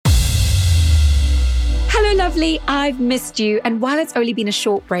Hello, lovely. I've missed you. And while it's only been a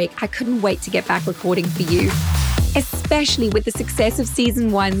short break, I couldn't wait to get back recording for you. Especially with the success of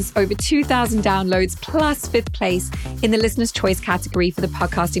season 1's over 2,000 downloads plus 5th place in the Listener's Choice category for the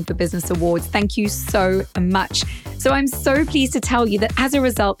Podcasting for Business Awards. Thank you so much. So I'm so pleased to tell you that as a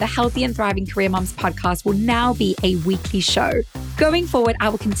result, the Healthy and Thriving Career Moms podcast will now be a weekly show. Going forward, I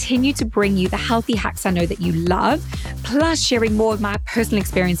will continue to bring you the healthy hacks I know that you love, plus sharing more of my personal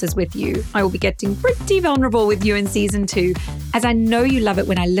experiences with you. I will be getting pretty vulnerable with you in season 2, as I know you love it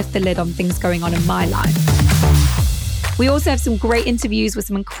when I lift the lid on things going on in my life. We also have some great interviews with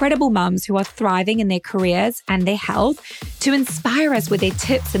some incredible mums who are thriving in their careers and their health to inspire us with their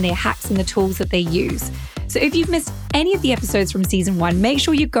tips and their hacks and the tools that they use. So if you've missed any of the episodes from season 1, make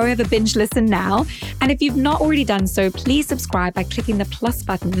sure you go have a binge listen now. And if you've not already done so, please subscribe by clicking the plus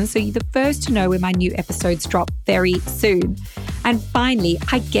button so you're the first to know when my new episodes drop very soon. And finally,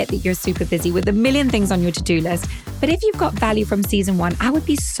 I get that you're super busy with a million things on your to-do list, but if you've got value from season 1, I would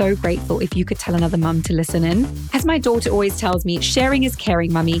be so grateful if you could tell another mum to listen in. As my daughter always tells me, sharing is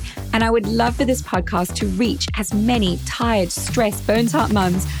caring, mummy, and I would love for this podcast to reach as many tired, stressed, burnt-out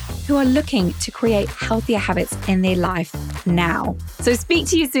mums who are looking to create healthier habits in their life now. So speak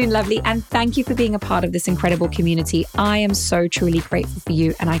to you soon, lovely, and thank you for being a part of this incredible community. I am so truly grateful for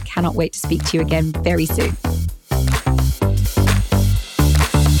you, and I cannot wait to speak to you again very soon.